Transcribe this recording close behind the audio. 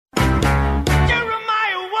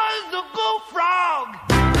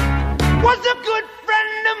was a good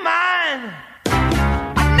friend of mine.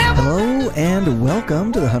 Hello and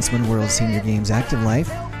welcome to the Huntsman World Senior Games Active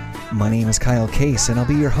Life. My name is Kyle Case and I'll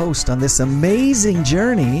be your host on this amazing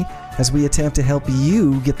journey as we attempt to help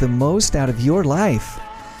you get the most out of your life.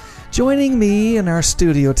 Joining me in our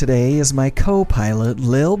studio today is my co-pilot,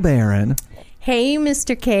 Lil Barron. Hey,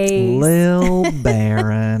 Mr. Case. Lil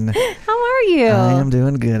Barron. How are you? I am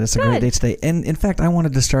doing good. It's a great day today. And in fact, I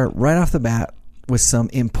wanted to start right off the bat with some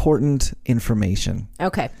important information.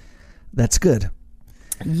 Okay. That's good.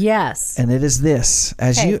 Yes. And it is this.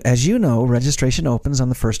 As you know, registration opens on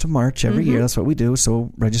the 1st of March every year. That's what we do.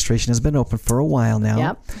 So registration has been open for a while now.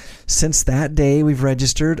 Yep. Since that day, we've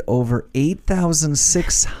registered over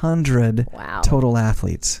 8,600 total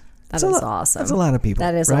athletes. That is awesome. That's a lot of people.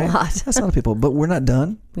 That is right? a lot. That's a lot of people. But we're not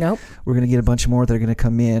done. Nope. We're going to get a bunch more that are going to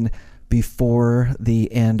come in before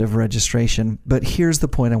the end of registration. But here's the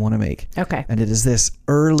point I want to make. Okay. And it is this: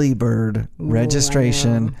 early bird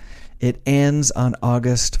registration. It ends on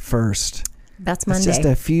August 1st. That's Monday. It's just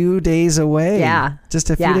a few days away. Yeah. Just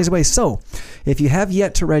a few days away. So if you have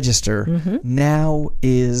yet to register, now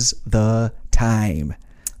is the time.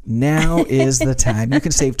 Now is the time. You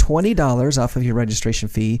can save $20 off of your registration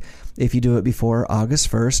fee if you do it before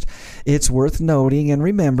August 1st. It's worth noting and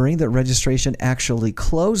remembering that registration actually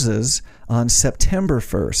closes on September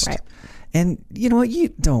 1st. Right. And you know what? You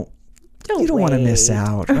don't want to miss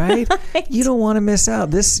out, right? You don't want to miss out.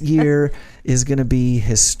 This year is going to be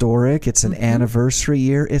historic. It's an anniversary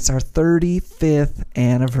year. It's our 35th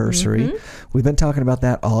anniversary. We've been talking about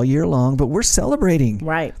that all year long, but we're celebrating.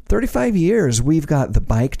 Right. 35 years. We've got the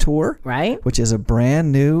bike tour, right, which is a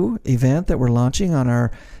brand new event that we're launching on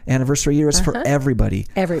our anniversary year. It's for everybody.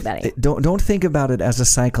 Everybody. Don't think about it as a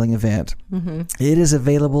cycling event. It is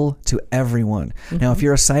available to everyone. Now, if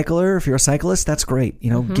you're a cycler, if you're a cyclist, that's great. You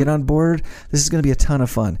know, get on board. This is going to be a ton of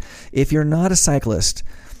fun. If you're not a cyclist,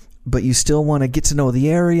 but you still want to get to know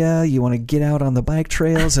the area, you want to get out on the bike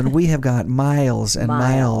trails, and we have got miles and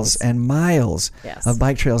miles and miles of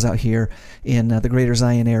bike trails out here in the Greater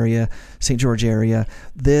Zion area, St. George area.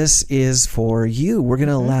 This is for you. We're going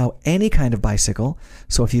to allow any kind of bicycle.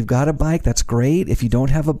 So if you've got a bike, that's great. If you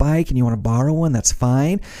don't have a bike and you want to borrow one, that's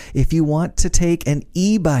fine. If you want to take an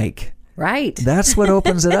e-bike, right, that's what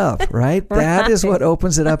opens it up, right? That is what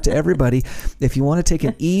opens it up to everybody. If you want to take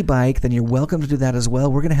an e-bike, then you're welcome to do that as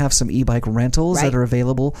well. We're going to have some e-bike rentals that are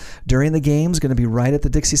available during the games, going to be right at the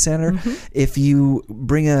Dixie Center. If you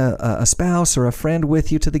bring a spouse or a friend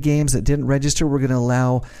with you to the games that didn't register, we're going to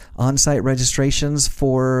allow on-site registrations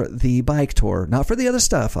for the bike tour, not for the other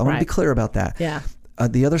stuff. I want to be clear about that. Yeah.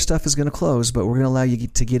 The other stuff is going to close, but we're going to allow you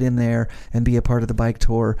to get in there and be a part of the bike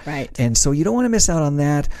tour. Right. And so you don't want to miss out on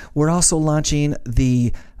that. We're also launching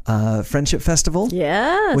the Friendship Festival.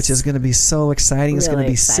 Yes. Which is going to be so exciting. It's going to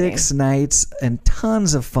be 6 nights and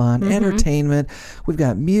tons of fun, entertainment. We've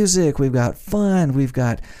got music. We've got fun. We've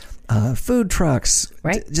got food trucks.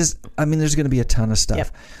 Right. There's going to be a ton of stuff. Yep.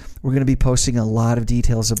 We're going to be posting a lot of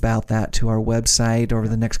details about that to our website over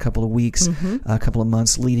the next couple of weeks, a couple of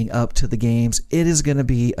months leading up to the games. It is going to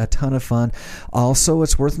be a ton of fun. Also,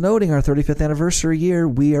 it's worth noting our 35th anniversary year,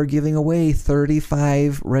 we are giving away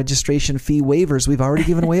 35 registration fee waivers. We've already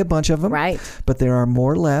given away a bunch of them, right, but there are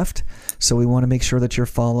more left. So we want to make sure that you're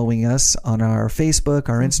following us on our Facebook,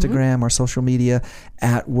 our Instagram, our social media.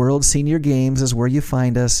 At World Senior Games is where you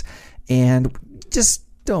find us. And just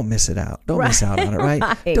don't miss it out. Don't miss out on it, right?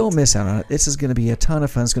 Don't miss out on it. This is going to be a ton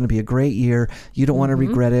of fun. It's going to be a great year. You don't want to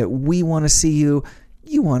regret it. We want to see you.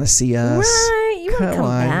 You want to see us. Right. You want to come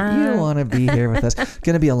back. You want to be here with us.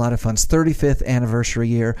 Going to be a lot of fun. It's 35th anniversary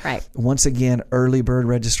year. Right. Once again, early bird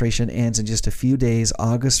registration ends in just a few days.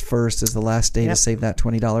 August 1st is the last day to save that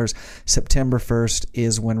 $20. September 1st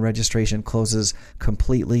is when registration closes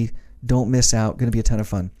completely. Don't miss out. Going to be a ton of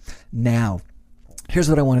fun. Now, here's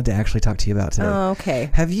what I wanted to actually talk to you about today. Oh, okay.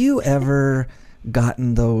 Have you ever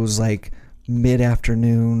gotten those like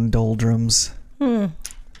mid-afternoon doldrums?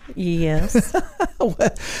 Yes.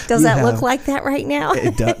 Does that look like that right now?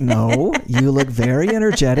 No. You look very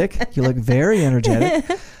energetic.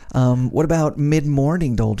 What about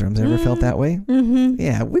mid-morning doldrums? Ever felt that way?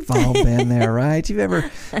 Yeah, we've all been there, right?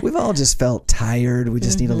 We've all just felt tired. We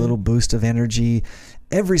just need a little boost of energy.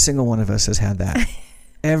 Every single one of us has had that.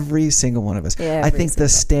 Every single one of us. I think the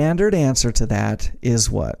standard answer to that is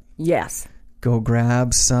what? Yes. go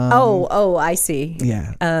grab some. Oh, I see.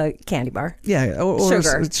 Yeah. Candy bar. Yeah, or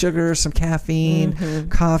sugar, some caffeine,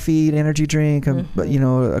 coffee, an energy drink,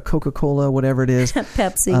 a Coca-Cola, whatever it is.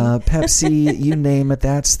 Pepsi, you name it.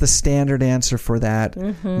 That's the standard answer for that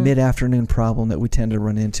mid-afternoon problem that we tend to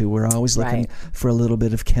run into. We're always looking for a little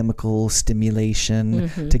bit of chemical stimulation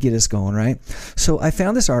to get us going, right? So I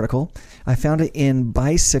found this article. I found it in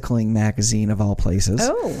Bicycling magazine of all places.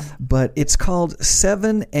 Oh. But it's called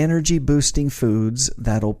 7 Energy Boosting Foods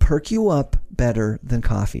That'll Perk You Up Better Than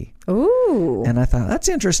Coffee. Ooh. And I thought, that's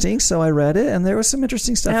interesting. So I read it, and there was some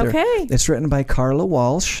interesting stuff there. It's written by Carla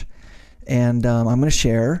Walsh, and I'm going to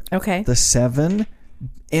share the 7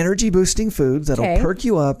 energy boosting foods that'll perk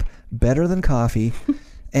you up better than coffee.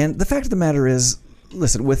 And the fact of the matter is,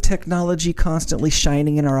 listen, with technology constantly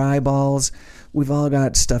shining in our eyeballs, we've all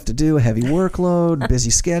got stuff to do, a heavy workload, busy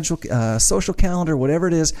schedule, social calendar, whatever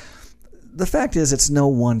it is. The fact is, it's no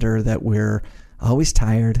wonder that we're always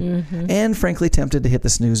tired and frankly tempted to hit the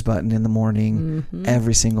snooze button in the morning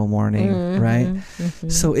every single morning, right?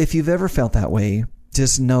 So if you've ever felt that way,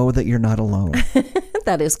 just know that you're not alone.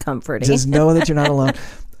 That is comforting. Just know that you're not alone.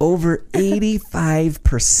 Over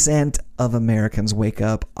 85% of Americans wake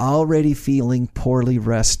up already feeling poorly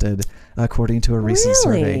rested, according to a recent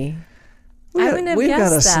survey. We've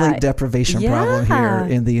got a sleep deprivation problem here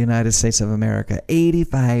in the United States of America.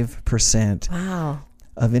 85%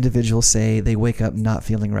 of individuals say they wake up not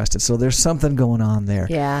feeling rested. So there's something going on there.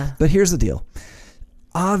 Yeah. But here's the deal.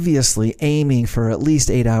 Obviously, aiming for at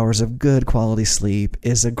least 8 hours of good quality sleep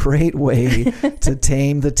is a great way to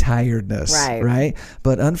tame the tiredness, right?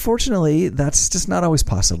 But unfortunately, that's just not always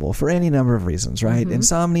possible for any number of reasons, right?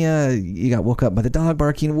 Insomnia, you got woke up by the dog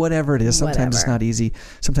barking, whatever it is. Sometimes it's not easy.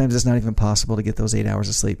 Sometimes it's not even possible to get those 8 hours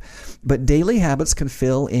of sleep. But daily habits can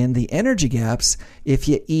fill in the energy gaps if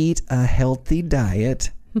you eat a healthy diet.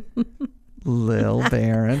 Lil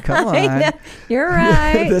Baron, come on. You're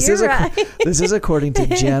right. This is according to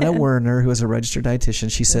Jenna Werner, who is a registered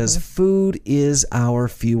dietitian. She says, food is our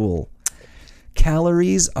fuel.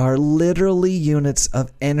 Calories are literally units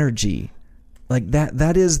of energy. Like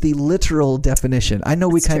that is the literal definition. I know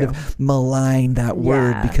we kind of malign that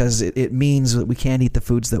word because it means that we can't eat the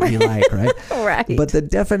foods that we like, right? Right. But the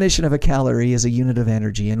definition of a calorie is a unit of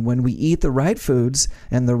energy. And when we eat the right foods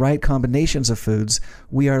and the right combinations of foods,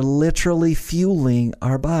 we are literally fueling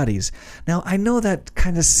our bodies. Now, I know that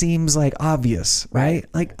kind of seems like obvious, right?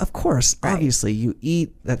 Like, of course, obviously, you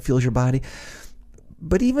eat, that fuels your body.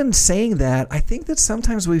 But even saying that, I think that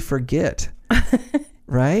sometimes we forget,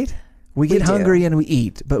 right? We get hungry and we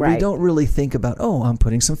eat, but we don't really think about, I'm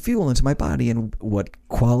putting some fuel into my body and what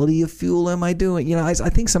quality of fuel am I doing? You know, I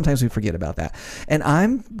think sometimes we forget about that. And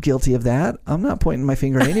I'm guilty of that. I'm not pointing my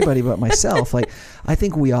finger at anybody but myself. Like, I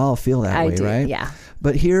think we all feel that way, right? Yeah.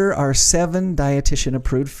 But here are 7 dietitian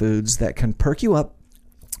approved foods that can perk you up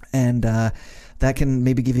and that can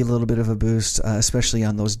maybe give you a little bit of a boost, especially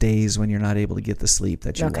on those days when you're not able to get the sleep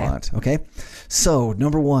that you want. Okay. So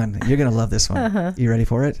number 1, you're going to love this one. You ready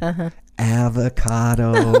for it?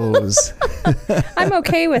 Avocados. I'm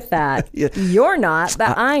okay with that. You're not,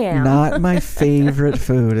 but I am. Not my favorite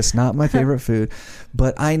food. It's not my favorite food,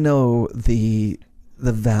 but I know the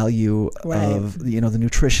value of, the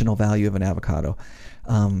nutritional value of an avocado.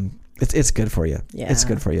 It's good for you. Yeah. It's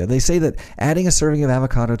good for you. They say that adding a serving of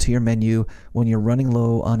avocado to your menu when you're running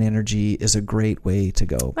low on energy is a great way to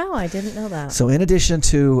go. Wow, I didn't know that. So in addition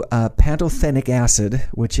to pantothenic acid,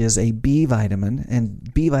 which is a B vitamin,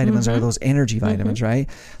 and B vitamins are those energy vitamins, right?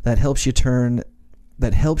 That helps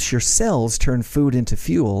your cells turn food into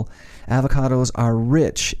fuel. Avocados are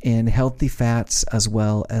rich in healthy fats as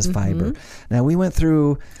well as fiber. Now, we went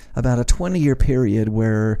through about a 20-year period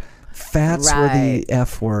where fats were the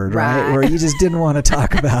F word, right? Where you just didn't want to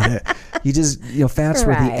talk about it. You just, fats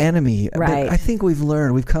were the enemy. Right. But I think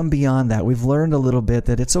we've come beyond that. We've learned a little bit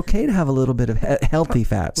that it's okay to have a little bit of healthy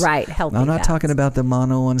fats. Right, healthy I'm not fats. talking about the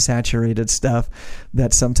monounsaturated stuff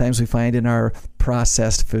that sometimes we find in our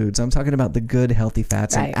processed foods. I'm talking about the good, healthy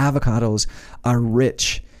fats. And avocados are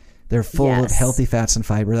rich. They're full of healthy fats and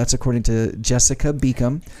fiber. That's according to Jessica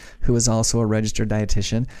Beacom, who is also a registered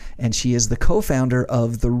dietitian, and she is the co-founder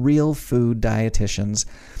of the Real Food Dietitians.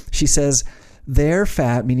 She says their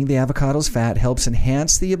fat, meaning the avocado's fat, helps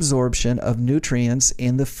enhance the absorption of nutrients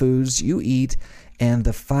in the foods you eat, and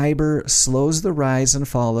the fiber slows the rise and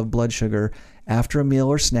fall of blood sugar after a meal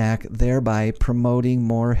or snack, thereby promoting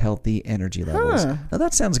more healthy energy levels. Now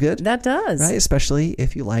that sounds good. That does. Right? Especially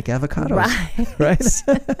if you like avocados. Right?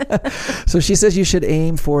 So she says you should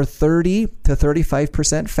aim for 30 to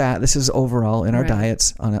 35% fat. This is overall in our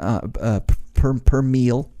diets on per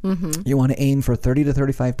meal. You want to aim for 30 to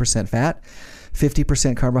 35% fat,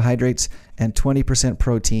 50% carbohydrates, and 20%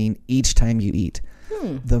 protein each time you eat.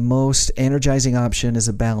 The most energizing option is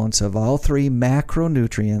a balance of all three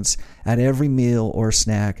macronutrients at every meal or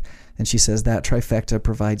snack. And she says that trifecta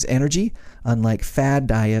provides energy, unlike fad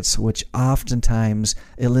diets, which oftentimes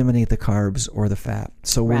eliminate the carbs or the fat.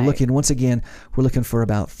 So we're looking, once again, we're looking for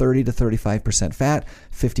about 30 to 35% fat,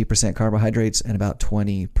 50% carbohydrates, and about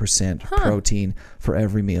 20% protein for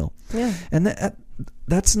every meal. Yeah. And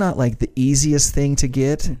that's not like the easiest thing to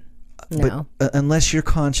get. No. But unless you're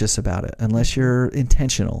conscious about it, unless you're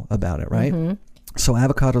intentional about it, right? So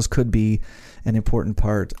avocados could be an important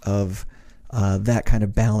part of that kind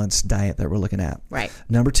of balanced diet that we're looking at. Right.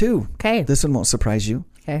 Number 2. Okay. This one won't surprise you.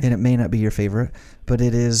 Okay. And it may not be your favorite, but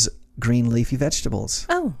it is green leafy vegetables.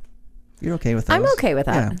 Oh. You're okay with those? I'm okay with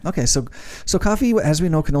that. Yeah. Okay. So coffee, as we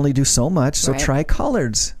know, can only do so much. So try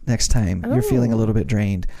collards next time you're feeling a little bit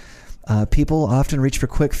drained. People often reach for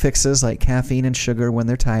quick fixes like caffeine and sugar when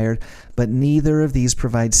they're tired, but neither of these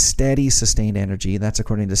provide steady, sustained energy. That's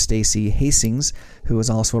according to Stacey Hastings, who is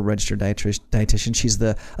also a registered dietitian. She's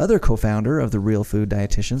the other co-founder of the Real Food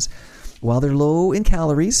Dietitians. While they're low in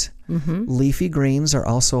calories, leafy greens are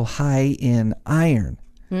also high in iron,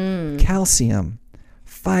 calcium,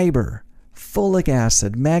 fiber, folic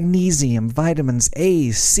acid, magnesium, vitamins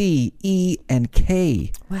A, C, E, and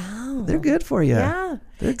K. Wow. They're good for you. Yeah.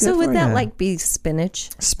 So would that like be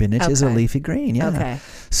spinach? Spinach is a leafy green, yeah. Okay.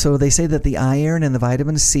 So they say that the iron and the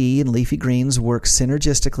vitamin C in leafy greens work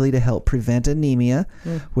synergistically to help prevent anemia,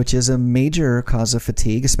 which is a major cause of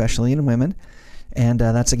fatigue, especially in women. And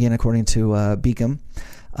that's, again, according to Beacom.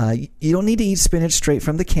 You don't need to eat spinach straight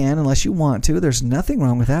from the can unless you want to. There's nothing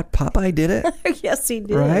wrong with that. Popeye did it. Yes, he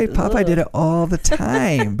did. Right? Popeye did it all the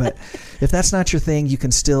time. But if that's not your thing, you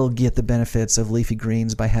can still get the benefits of leafy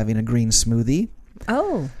greens by having a green smoothie.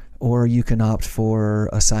 Oh. Or you can opt for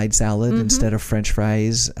a side salad instead of French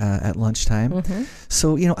fries at lunchtime.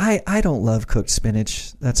 So, I don't love cooked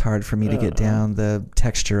spinach. That's hard for me to get down, the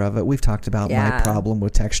texture of it. We've talked about my problem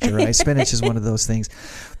with texture. Right? Spinach is one of those things.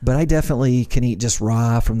 But I definitely can eat just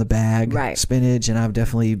raw from the bag spinach, and I've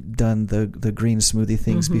definitely done the green smoothie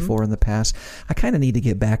things before in the past. I kind of need to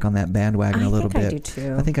get back on that bandwagon a little bit. I do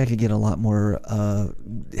too. I think I could get a lot more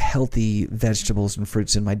healthy vegetables and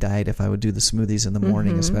fruits in my diet if I would do the smoothies in the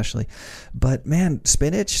morning, especially. But man,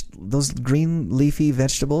 spinach, those green leafy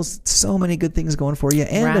vegetables, so many good things going for you,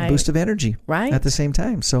 and a boost of energy at the same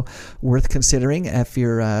time. So worth considering if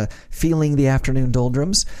you're feeling the afternoon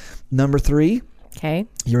doldrums. Number 3. Okay.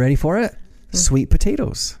 You ready for it? Sweet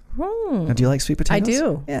potatoes. Now, do you like sweet potatoes? I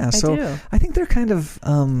do. Yeah. So I think they're kind of, I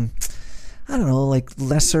don't know, like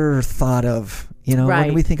lesser thought of.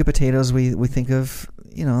 When we think of potatoes, we think of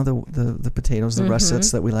the potatoes, the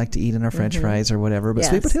russets that we like to eat in our French fries or whatever. But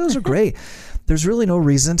sweet potatoes are great. There's really no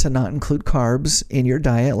reason to not include carbs in your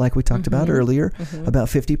diet, like we talked about earlier. About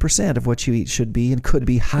 50% of what you eat should be and could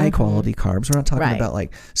be high quality carbs. We're not talking about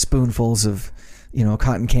like spoonfuls of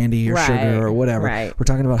cotton candy or sugar or whatever. We're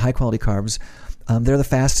talking about high quality carbs. They're the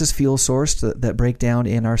fastest fuel source that break down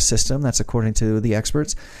in our system. That's according to the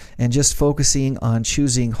experts. And just focusing on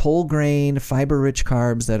choosing whole grain, fiber-rich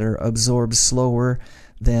carbs that are absorbed slower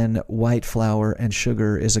than white flour and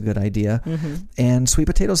sugar is a good idea. And sweet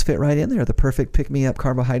potatoes fit right in there. The perfect pick-me-up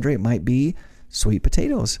carbohydrate might be sweet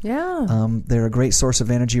potatoes. Yeah. They're a great source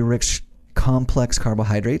of energy-rich complex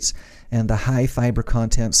carbohydrates, and the high fiber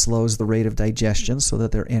content slows the rate of digestion so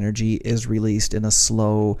that their energy is released in a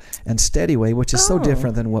slow and steady way, which is so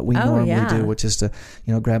different than what we normally do, which is to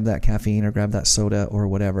grab that caffeine or grab that soda or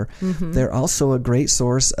whatever. They're also a great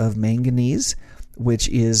source of manganese, which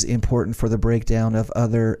is important for the breakdown of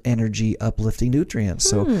other energy uplifting nutrients.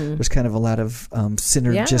 So there's kind of a lot of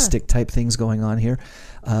synergistic type things going on here.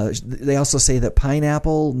 They also say that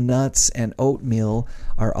pineapple, nuts, and oatmeal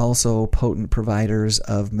are also potent providers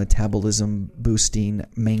of metabolism boosting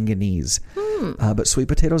manganese. But sweet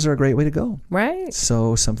potatoes are a great way to go. Right.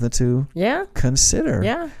 So something to consider.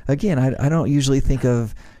 Yeah. Again, I don't usually think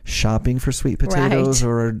of shopping for sweet potatoes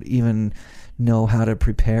or even know how to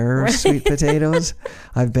prepare sweet potatoes.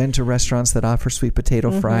 I've been to restaurants that offer sweet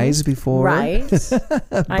potato fries before. Right.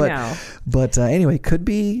 I know. But anyway, could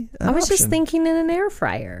be an I was option. just thinking in an air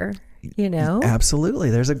fryer,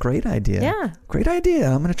 Absolutely. There's a great idea. Yeah. Great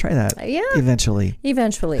idea. I'm going to try that. Yeah. Eventually.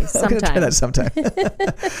 Sometime. I'm going to try that sometime.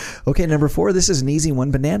 Okay, number 4. This is an easy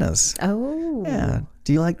one, bananas. Oh. Yeah.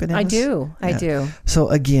 Do you like bananas? I do. So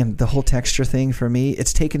again, the whole texture thing for me,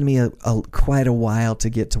 it's taken me quite a while to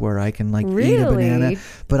get to where I can eat a banana,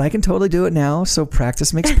 but I can totally do it now. So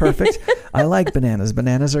practice makes perfect. I like bananas.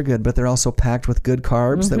 Bananas are good, but they're also packed with good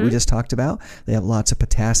carbs that we just talked about. They have lots of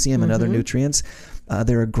potassium and other nutrients.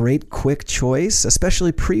 They're a great quick choice,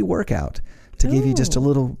 especially pre-workout, to give you just a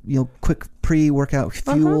little, quick pre-workout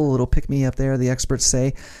fuel, a little pick-me-up there, the experts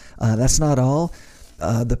say. That's not all.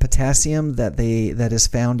 The potassium that is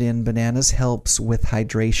found in bananas helps with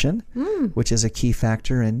hydration, which is a key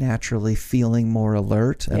factor in naturally feeling more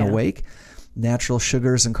alert and awake. Natural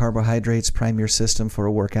sugars and carbohydrates prime your system for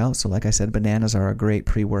a workout. So like I said, bananas are a great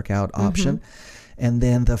pre-workout option. And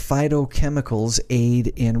then the phytochemicals aid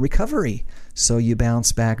in recovery. So you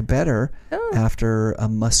bounce back better after a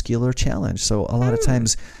muscular challenge. So a lot of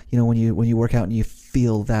times, when you work out and you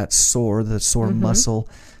feel that the sore muscle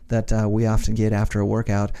that we often get after a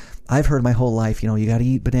workout. I've heard my whole life, you got to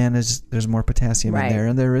eat bananas. There's more potassium in there,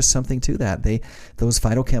 and there is something to that. Those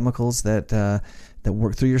phytochemicals that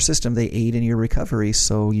work through your system, they aid in your recovery.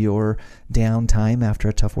 So your downtime after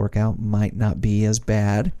a tough workout might not be as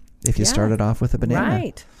bad if you started off with a banana.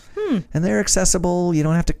 Right. And they're accessible. You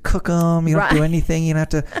don't have to cook them. You don't have to do anything. You don't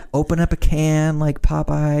have to open up a can like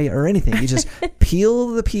Popeye or anything. You just peel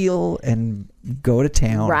the peel and go to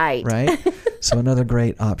town. Right. So another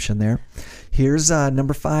great option there. Here's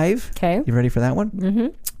number 5. Okay. You ready for that one? Mm-hmm.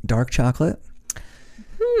 Dark chocolate.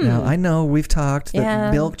 Now, I know we've talked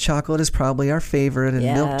that milk chocolate is probably our favorite, and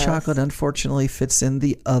milk chocolate, unfortunately, fits in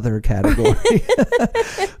the other category.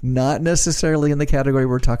 Not necessarily in the category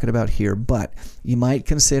we're talking about here, but you might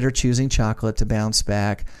consider choosing chocolate to bounce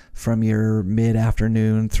back from your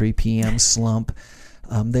mid-afternoon, 3 p.m. slump.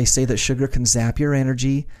 They say that sugar can zap your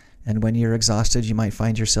energy, and when you're exhausted, you might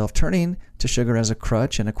find yourself turning to sugar as a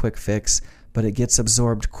crutch and a quick fix, but it gets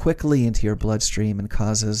absorbed quickly into your bloodstream and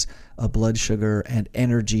causes a blood sugar and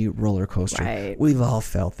energy roller coaster. Right. We've all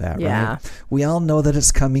felt that, right? We all know that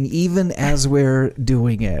it's coming even as we're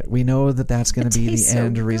doing it. We know that that's going to be the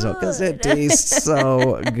end result because it tastes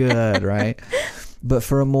so good, right? But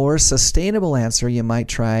for a more sustainable answer, you might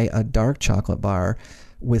try a dark chocolate bar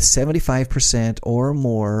with 75% or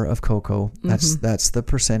more of cocoa. That's the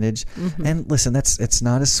percentage. And listen, it's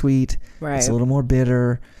not as sweet. Right. It's a little more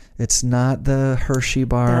bitter. It's not the Hershey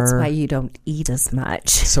bar. That's why you don't eat as much.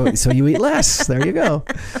 So you eat less. There you go.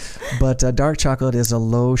 But dark chocolate is a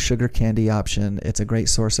low sugar candy option. It's a great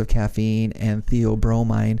source of caffeine and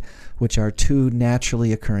theobromine, which are 2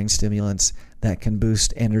 naturally occurring stimulants that can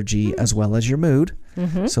boost energy as well as your mood.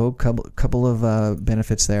 So a couple of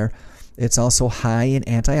benefits there. It's also high in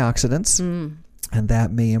antioxidants, and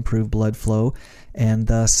that may improve blood flow and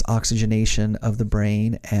thus oxygenation of the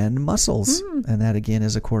brain and muscles. And that, again,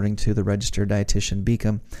 is according to the registered dietitian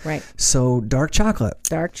Beacom. Right. So dark chocolate.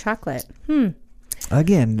 Dark chocolate.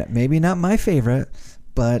 Again, maybe not my favorite,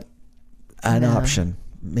 but an option.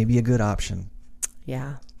 Maybe a good option.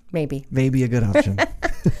 Yeah, maybe. Maybe a good option.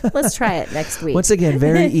 Let's try it next week. Once again,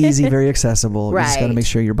 very easy, very accessible. Right. You just got to make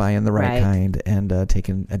sure you're buying the right kind and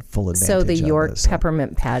taking full advantage So the of York this.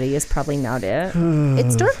 peppermint patty is probably not it.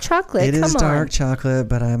 It's dark chocolate. It is Come dark on. chocolate,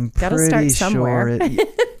 but I'm Gotta pretty start sure somewhere.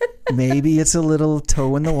 maybe it's a little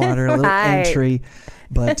toe in the water, a little entry.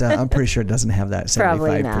 But I'm pretty sure it doesn't have that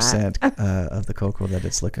 75% of the cocoa that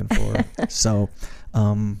it's looking for. So,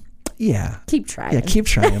 yeah. Keep trying. Yeah, keep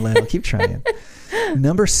trying, Leno. Keep trying.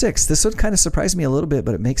 Number 6. This one kind of surprised me a little bit,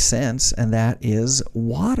 but it makes sense, and that is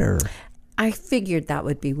water. I figured that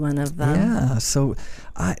would be one of them. Yeah. So,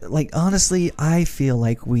 honestly, I feel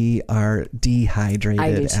like we are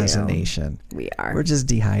dehydrated as a nation. We are. We're just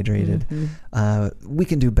dehydrated. We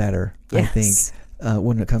can do better, I think,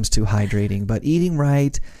 when it comes to hydrating. But eating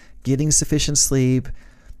right, getting sufficient sleep,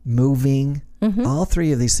 moving, all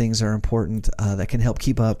 3 of these things are important that can help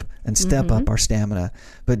keep up and step up our stamina.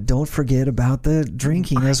 But don't forget about the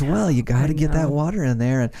drinking as well. You got to get that water in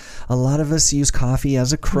there. And a lot of us use coffee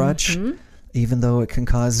as a crutch, even though it can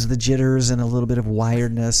cause the jitters and a little bit of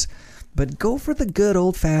wiredness. But go for the good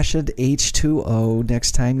old-fashioned H2O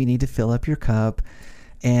next time you need to fill up your cup.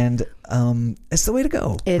 And it's the way to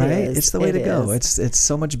go, right? It's the way to go. It's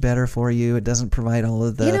so much better for you. It doesn't provide all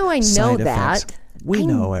of the I know side that. effects. We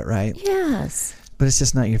know it, right? Yes. But it's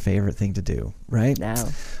just not your favorite thing to do, right? No.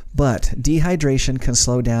 But dehydration can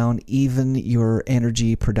slow down even your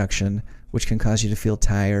energy production, which can cause you to feel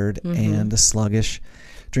tired and sluggish.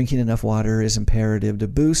 Drinking enough water is imperative to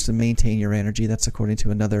boost and maintain your energy. That's according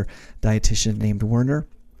to another dietitian named Werner.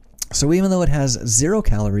 So even though it has 0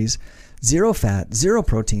 calories, 0 fat, 0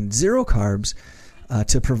 protein, 0 carbs,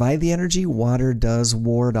 to provide the energy, water does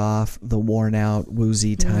ward off the worn out,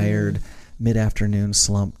 woozy, tired mid-afternoon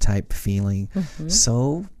slump type feeling.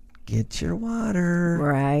 So get your water.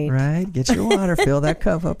 Right? Get your water. Fill that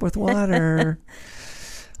cup up with water.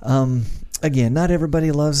 Again, not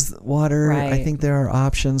everybody loves water. Right. I think there are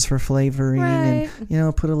options for flavoring and,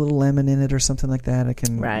 put a little lemon in it or something like that. It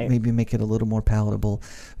can maybe make it a little more palatable.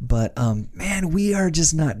 But, man, we are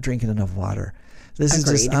just not drinking enough water. This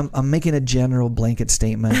Agreed. is just, I'm making a general blanket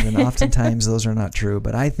statement, and oftentimes those are not true.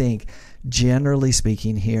 But I think, generally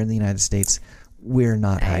speaking, here in the United States, we're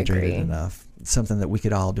not hydrated enough. Something that we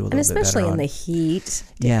could all do a little bit better on. Especially in the heat,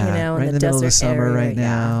 right in the middle of the summer area, right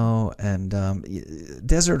now, and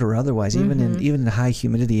desert or otherwise, even in high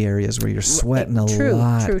humidity areas where you're sweating a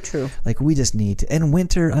lot. True. Like we just need to, and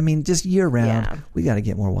winter, I mean, just year round, we got to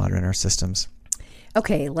get more water in our systems.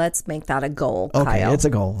 Okay, let's make that a goal, Okay, Kyle. it's a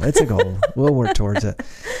goal. We'll work towards it.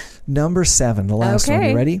 Number 7, the last one.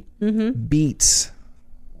 You ready? Beets.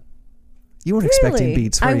 You weren't expecting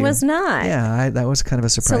beets, were you? I was not. Yeah, that was kind of a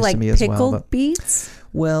surprise to me as well. So, like pickled beets?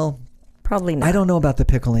 Well, probably not. I don't know about the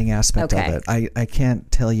pickling aspect of it. I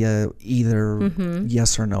can't tell you either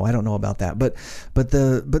yes or no. I don't know about that. But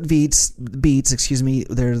beets,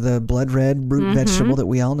 they're the blood red root vegetable that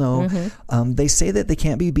we all know. They say that they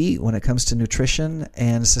can't be beat when it comes to nutrition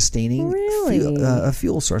and sustaining a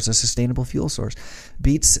fuel source, a sustainable fuel source.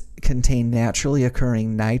 Beets contain naturally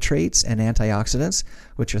occurring nitrates and antioxidants,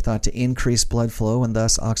 which are thought to increase blood flow and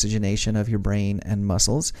thus oxygenation of your brain and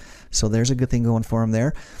muscles. So there's a good thing going for them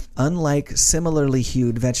there. Unlike similarly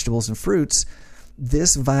hued vegetables and fruits,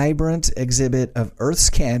 this vibrant exhibit of Earth's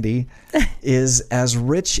candy is as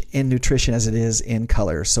rich in nutrition as it is in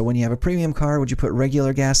color. So when you have a premium car, would you put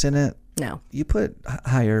regular gas in it? No. You put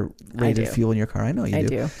higher rated fuel in your car. I know you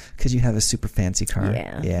do. Because you have a super fancy car.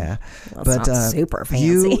 Yeah. Well, it's not super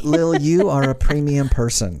fancy. Lil, you are a premium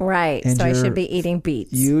person. Right. And so I should be eating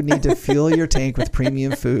beets. You need to fuel your tank with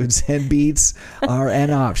premium foods, and beets are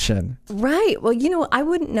an option. Right. Well, I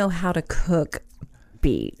wouldn't know how to cook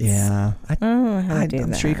beets. Yeah.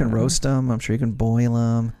 I'm sure you can roast them. I'm sure you can boil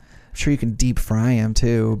them. I'm sure you can deep fry them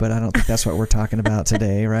too, but I don't think that's what we're talking about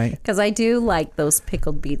today, right? Because I do like those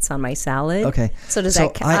pickled beets on my salad. Okay. So does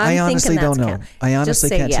that count? I honestly don't know. I honestly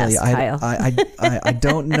can't tell you. Kyle. I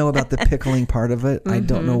don't know about the pickling part of it. I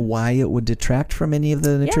don't know why it would detract from any of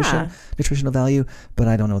the nutritional value, but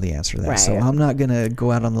I don't know the answer to that. Right. So I'm not going to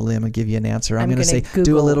go out on the limb and give you an answer. I'm going to say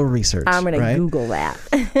do a little research. I'm going to Google that.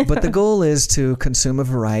 But the goal is to consume a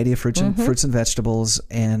variety of fruits and vegetables,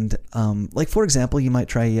 and like for example, you might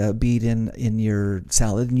try beet in your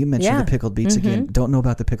salad, and you mentioned the pickled beets again. Don't know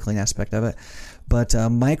about the pickling aspect of it, but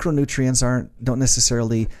micronutrients don't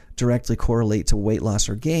necessarily directly correlate to weight loss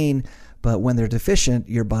or gain, but when they're deficient,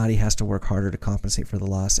 your body has to work harder to compensate for the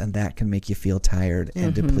loss, and that can make you feel tired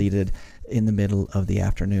and depleted in the middle of the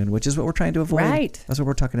afternoon, which is what we're trying to avoid. Right. That's what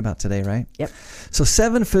we're talking about today, right? Yep. So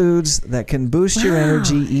 7 foods that can boost your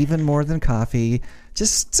energy even more than coffee.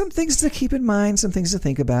 Just some things to keep in mind, some things to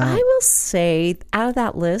think about. I will say, out of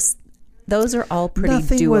that list, those are all pretty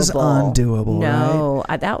Nothing doable. Was undoable, no,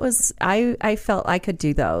 right? That was, I felt I could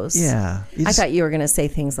do those. Yeah. I thought you were going to say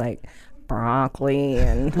things like broccoli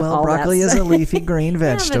and all broccoli that is a leafy green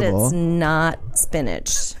vegetable. Yeah, but it's not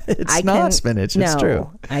spinach. It's not spinach. It's true.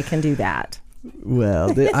 I can do that.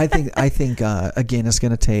 Well, I think again, it's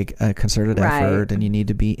going to take a concerted effort, and you need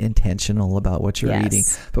to be intentional about what you're eating.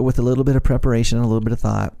 But with a little bit of preparation and a little bit of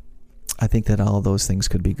thought, I think that all of those things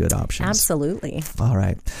could be good options. Absolutely. All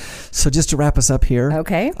right. So just to wrap us up here.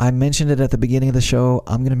 Okay. I mentioned it at the beginning of the show.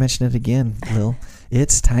 I'm going to mention it again, Lil.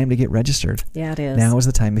 It's time to get registered. Yeah, it is. Now is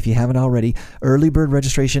the time. If you haven't already, early bird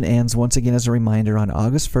registration ends once again as a reminder on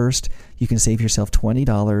August 1st. You can save yourself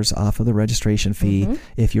 $20 off of the registration fee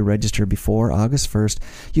if you register before August 1st.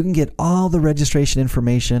 You can get all the registration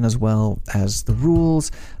information as well as the rules,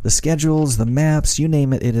 the schedules, the maps, you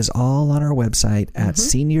name it. It is all on our website at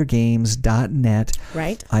seniorgames.net.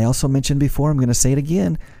 Right. I also mentioned before, I'm going to say it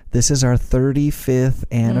again, this is our 35th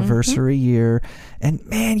anniversary year. And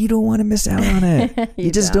man, you don't want to miss out on it.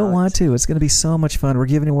 you just don't want to. It's going to be so much fun. We're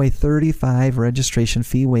giving away 35 registration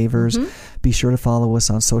fee waivers. Be sure to follow us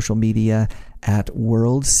on social media at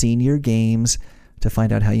World Senior Games to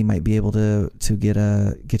find out how you might be able to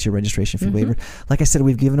get your registration fee waiver. Like I said,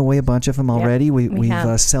 we've given away a bunch of them already.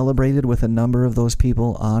 We've celebrated with a number of those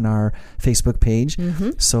people on our Facebook page.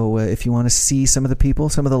 So if you want to see some of the people,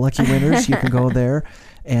 some of the lucky winners, you can go there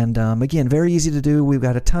And again, very easy to do. We've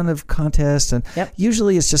got a ton of contests, and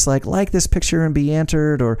usually it's just like this picture and be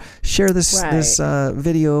entered, or share this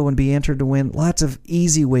video and be entered to win. Lots of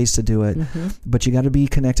easy ways to do it. But you got to be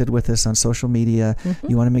connected with us on social media.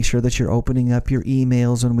 You want to make sure that you're opening up your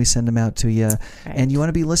emails when we send them out to you, and you want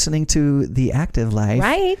to be listening to the Active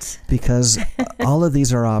Life, because all of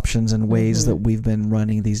these are options and ways that we've been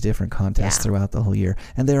running these different contests throughout the whole year,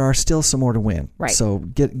 and there are still some more to win. So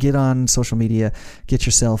get on social media, get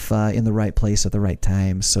yourself in the right place at the right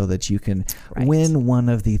time, so that you can win one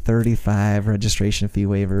of the 35 registration fee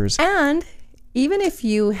waivers. And even if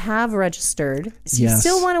you have registered, you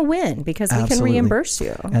still want to win, because we can reimburse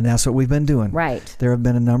you. And that's what we've been doing. There have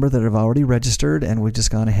been a number that have already registered, and we've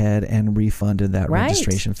just gone ahead and refunded that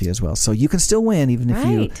registration fee as well. So you can still win even if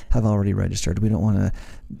you have already registered. We don't want to...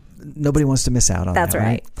 Nobody wants to miss out on that. That's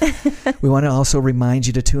right. We want to also remind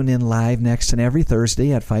you to tune in live next and every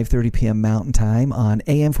Thursday at 5:30 p.m. Mountain Time on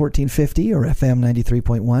AM 1450 or FM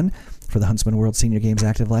 93.1 for the Huntsman World Senior Games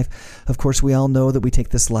Active Life. Of course, we all know that we take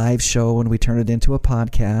this live show and we turn it into a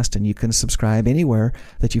podcast, and you can subscribe anywhere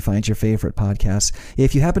that you find your favorite podcasts.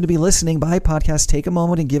 If you happen to be listening by podcast, take a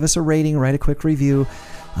moment and give us a rating, write a quick review.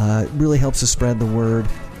 It really helps us spread the word.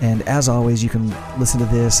 And as always, you can listen to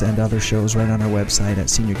this and other shows right on our website at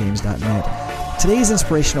seniorgames.net. Today's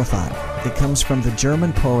inspirational thought, it comes from the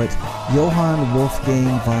German poet Johann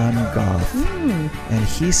Wolfgang von Goethe. And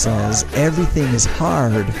he says, everything is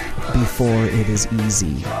hard before it is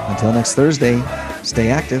easy. Until next Thursday, stay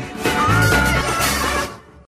active.